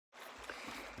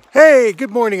Hey,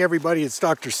 good morning everybody. It's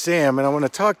Dr. Sam and I want to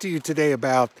talk to you today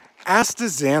about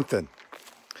astaxanthin.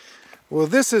 Well,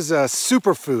 this is a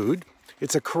superfood.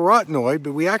 It's a carotenoid,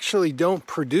 but we actually don't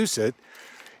produce it.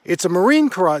 It's a marine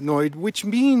carotenoid, which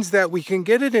means that we can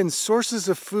get it in sources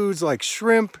of foods like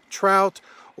shrimp, trout,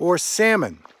 or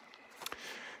salmon.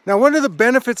 Now, one of the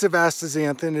benefits of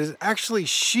astaxanthin is it actually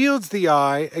shields the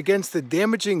eye against the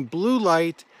damaging blue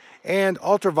light and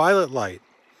ultraviolet light.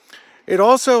 It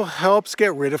also helps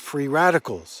get rid of free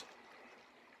radicals.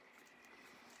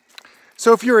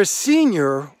 So if you're a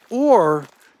senior or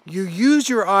you use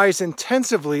your eyes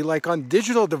intensively, like on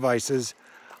digital devices,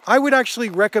 I would actually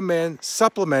recommend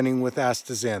supplementing with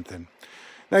astaxanthin.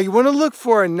 Now you want to look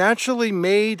for a naturally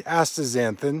made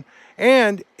astaxanthin,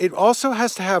 and it also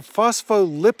has to have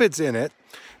phospholipids in it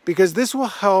because this will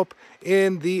help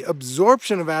in the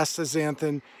absorption of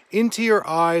astaxanthin into your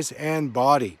eyes and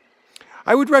body.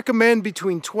 I would recommend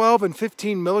between 12 and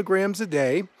 15 milligrams a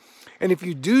day, and if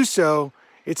you do so,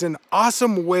 it's an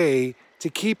awesome way to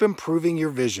keep improving your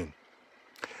vision.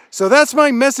 So that's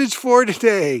my message for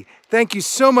today. Thank you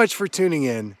so much for tuning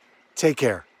in. Take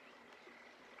care.